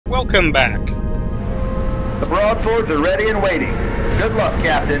Welcome back. The broadswords are ready and waiting. Good luck,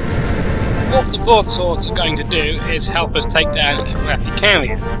 Captain. What the broadswords are going to do is help us take down the Kilrathi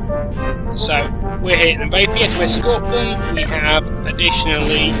carrier. So, we're here in Rapier to escort them. We have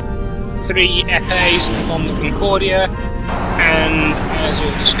additionally 3 epées from the Concordia, and as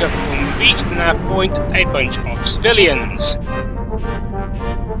you'll discover when we reach the nav point, a bunch of civilians.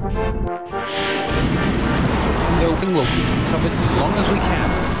 Building will keep you covered as long as we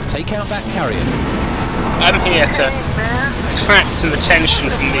can. Take out that carrier. I'm here to attract some attention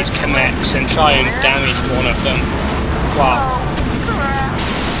from these Kameks and try and damage one of them while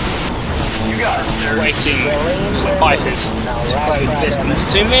waiting for some fighters to close the distance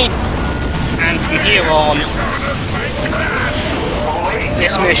to me. And from here on,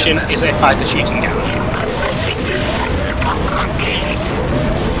 this mission is a fighter shooting gallery.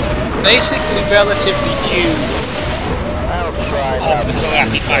 Basically, relatively few of the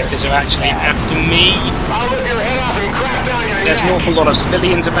Kilrathi fighters are actually after me. There's an awful lot of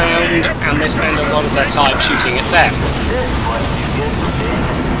civilians around, and they spend a lot of their time shooting at them.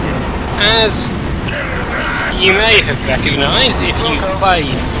 As you may have recognised if you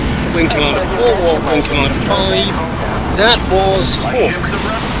played Wing Commander 4 or Wing Commander 5, that was Hawk.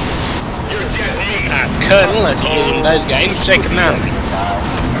 Colonel, as he is in those games, Jacob Manley.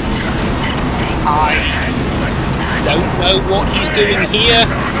 I don't know what he's doing here.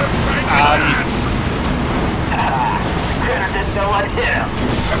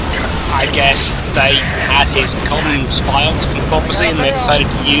 I guess they had his comms files from Prophecy and they decided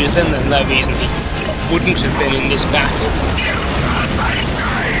to use them. There's no reason he wouldn't have been in this battle.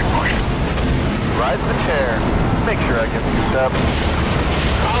 Ride the chair. Make sure I get scooped up.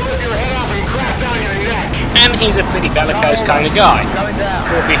 I'll rip your head off and crack down your neck. And he's a pretty bellicose kind of guy.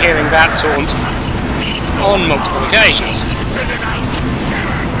 We'll be hearing that taunt on multiple occasions.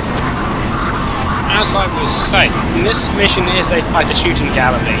 As I was saying, this mission is a fighter shooting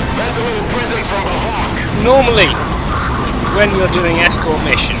gallery. That's a little present from the Hawk. Normally, when you're doing escort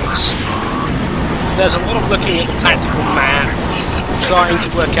missions, there's a lot of looking at the tactical map, trying to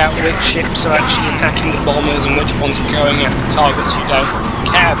work out which ships are actually attacking the bombers and which ones are going after targets you don't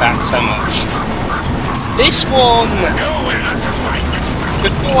care about so much. This one,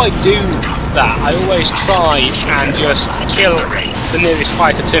 before I do that, I always try and just kill the nearest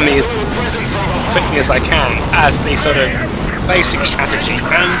fighter to me as quickly as I can, as the sort of basic strategy,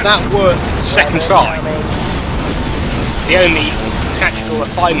 and that worked second try. The only tactical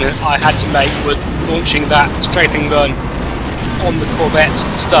refinement I had to make was launching that strafing run on the Corvette's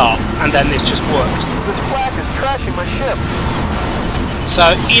start, and then this just worked. This flak is crashing my ship.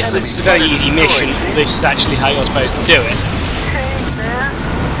 So either this is a very easy mission, or this is actually how you're supposed to do it.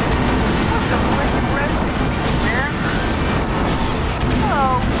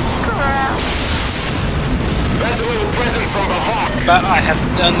 That's a little present from the Hawk. But I have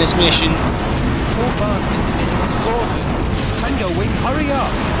done this mission Tango Wing, hurry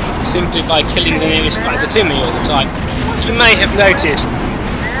up! simply by killing the nearest fighter to me all the time. You may have noticed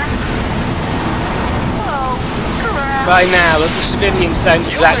by now that the civilians don't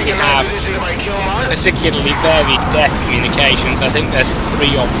exactly have particularly varied death communications. I think there's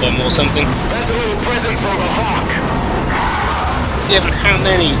 3 of them or something. That's a little present from the Hawk. Given how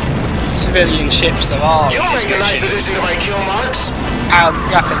many civilian ships there are in this mission, how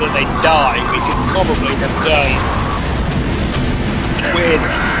rapidly they die, we could probably have done with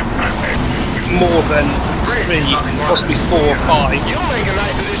more than 3, possibly 4 or 5. You'll make a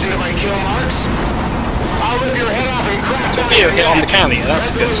nice addition to my kill marks. I'll rip your head off and crack down Torpedo hit on the carrier,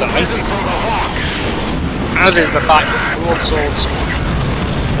 that's a good sign. As is the fact that broadswords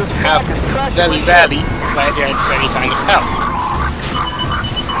have very rarely radioed for any kind of help.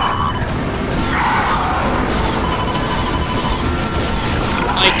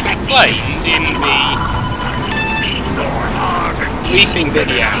 I complained in the briefing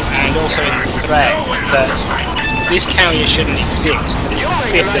video and also in the thread that this carrier shouldn't exist, that it's the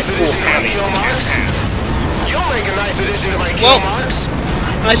 5th of 4 carriers the cats have. Well,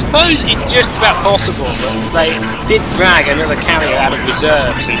 I suppose it's just about possible that they did drag another carrier out of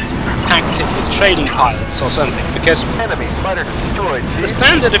reserves and packed it with trading pilots or something, because the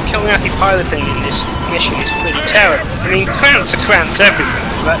standard of Kilrathi piloting in this mission is pretty terrible. I mean, krants are krants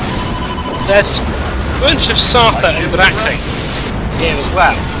everywhere, but there's a bunch of Sartha and Drakthing here as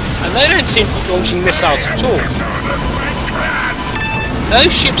well, and they don't seem to be launching missiles at all.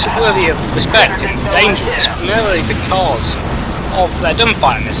 Those ships are worthy of respect and dangerous, primarily because of their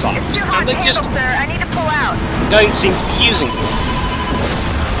dumbfire missiles, and they just don't seem to be using them.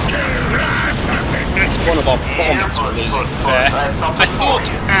 it's one of our bombers we're losing there. I thought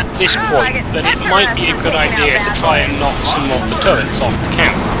at this point that it might be a good idea to try and knock some of the turrets off the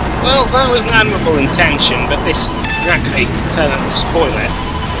camp. Well, that was an admirable intention, but this exactly turned out to spoil it.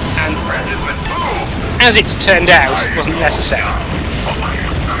 And as it turned out, it wasn't necessary.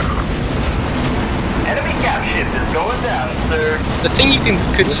 Enemy cap shift is going down, sir. The thing you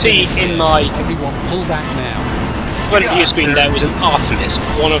could see in my Everyone pull back now. front view screen there was an Artemis,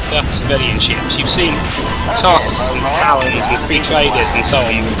 one of the civilian ships. You've seen Tarsus and Talons and Free Traders and so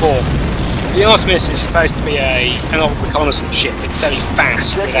on before. The Artemis is supposed to be an old reconnaissance ship. It's very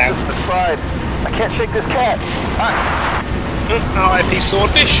fast without... I can't shake this cat. RIP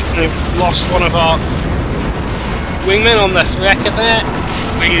Swordfish. We've lost one of our wingmen on the Frecker there.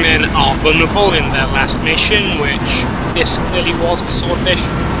 Wingmen are vulnerable in their last mission, which this clearly was for Swordfish.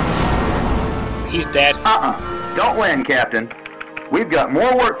 He's dead. Don't land, Captain. We've got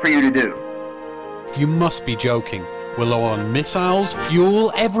more work for you to do. You must be joking. We're low on missiles,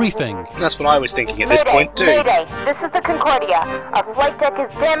 fuel, everything. That's what I was thinking at this point too. Mayday, this is the Concordia. Our flight deck is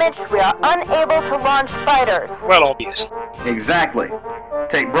damaged. We are unable to launch fighters. Well, obvious. Exactly.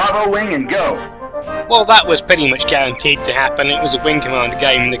 Take Bravo Wing and go. Well, that was pretty much guaranteed to happen. It was a Wing Commander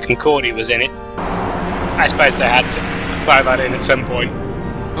game and the Concordia was in it. I suppose they had to throw that in at some point.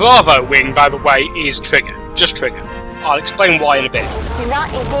 Bravo Wing, by the way, is Trigger. Just Trigger. I'll explain why in a bit. Do not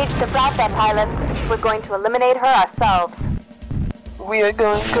engage the flatbed pilots. We're going to eliminate her ourselves. We are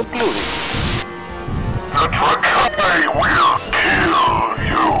going completely.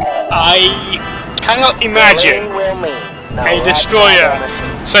 I cannot imagine a destroyer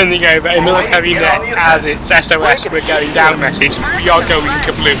sending over a military net as its SOS "we're going down" message. We are going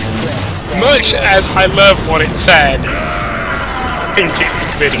kablooey. Much as I love what it said, I think it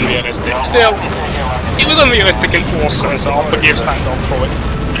was really realistic. Still, it was unrealistic and awesome, so I'll forgive Standoff for it.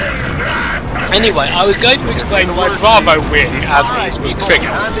 Anyway, I was going to explain why Bravo Wing, as is, was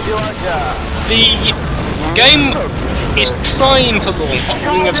triggered. The game is trying to launch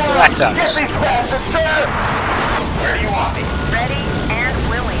a wing of stilettos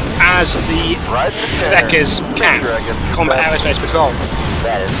as the Freckers camp, Combat Aerospace Patrol,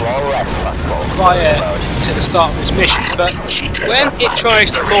 prior to the start of this mission, but when it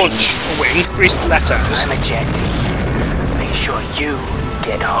tries to launch a wing, 3 stilettos, Make sure you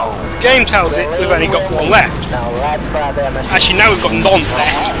get home. the game tells it we've only got 1 left. Actually, now we've got none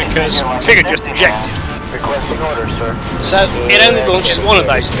left because Trigger just ejected. Requesting orders, sir. So it only launches 1 of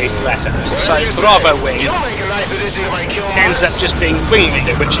those 3 stilettos. So Bravo Wing ends up just being wing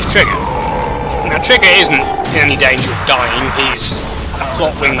leader, which is Trigger. Now Trigger isn't in any danger of dying. He's a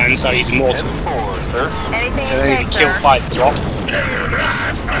plot wingman, so he's immortal. He'll only be killed by the plot.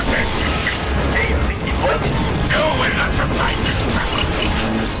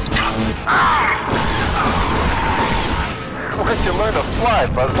 Where'd you learn to fly,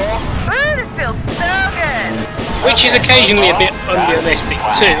 Buzzball? Ooh, this feels so good. Which is occasionally a bit unrealistic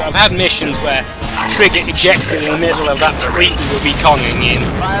too. I've had missions where Trigger ejected in the middle of that fleet we were reconning in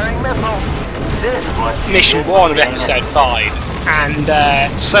Firing missile. This one. Mission 1 of Episode 5, and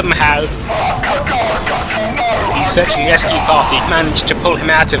somehow the search and rescue party managed to pull him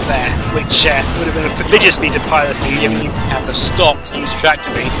out of there, which would have been a prodigious feat of piloting given you had to stop to use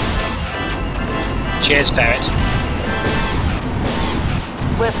tractor beam. Cheers, Ferret.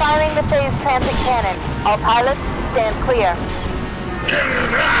 We're firing the phase transit cannon. All pilots, stand clear.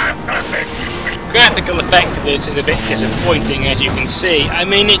 Graphical effect of this is a bit disappointing, as you can see. I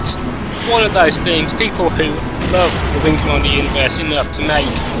mean, it's one of those things, people who love the Wing Commander universe enough to make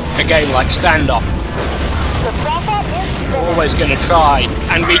a game like Standoff The flatbed is are always going to try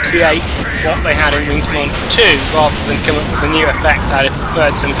and recreate what they had in Wing Commander 2 rather than come up with a new effect. I'd have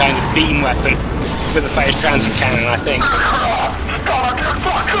preferred some kind of beam weapon for the phase transit cannon, I think.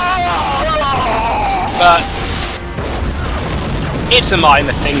 But it's a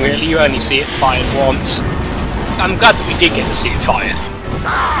minor thing really, you only see it fired once. I'm glad that we did get to see it fired.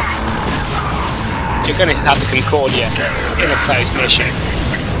 You're going to have the Concordia in a close mission.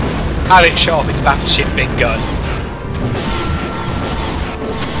 Have it show off its battleship big gun.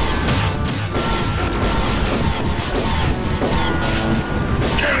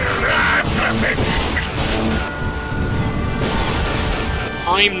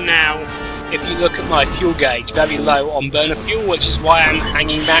 I'm now, if you look at my fuel gauge, very low on burner fuel, which is why I'm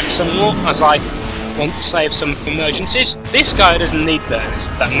hanging back somewhat as I want to save some for emergencies. This guy doesn't need burners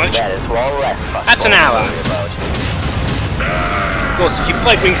that much. That's an hour. Of course, if you've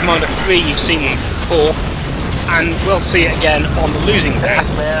played Wing Commander 3, you've seen them before, and we'll see it again on the losing path.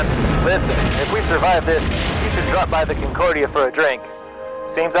 Man, listen, if we survive this, you should drop by the Concordia for a drink.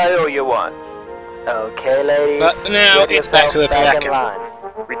 Seems I owe you one. Okay, ladies. But for now, get it's back to the yourselves back in Falcon.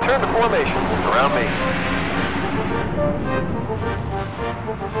 line. Return to formation. Around me.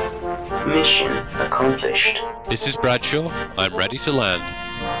 Mission accomplished. This is Bradshaw. I'm ready to land.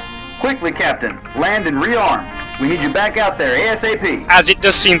 Quickly, Captain. Land and rearm. We need you back out there ASAP. As it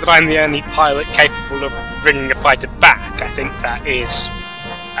does seem that I'm the only pilot capable of bringing a fighter back, I think that is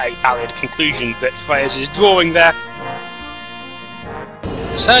a valid conclusion that Freyers is drawing there.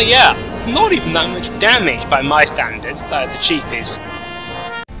 So yeah, not even that much damage by my standards, though the Chief is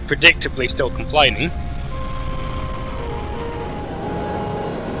predictably still complaining.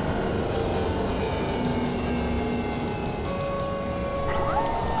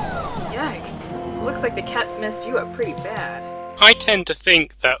 Yikes. Looks like the cat's messed you up pretty bad. I tend to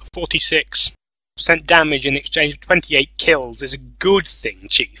think that 46% damage in exchange for 28 kills is a good thing,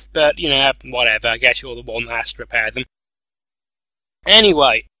 Chief, but, you know, whatever, I guess you're the one that has to repair them.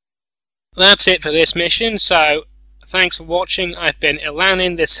 Anyway, that's it for this mission, so thanks for watching. I've been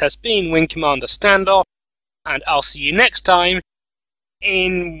Ilanin, this has been Wing Commander Standoff, and I'll see you next time,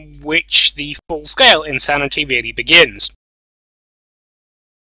 in which the full-scale insanity really begins.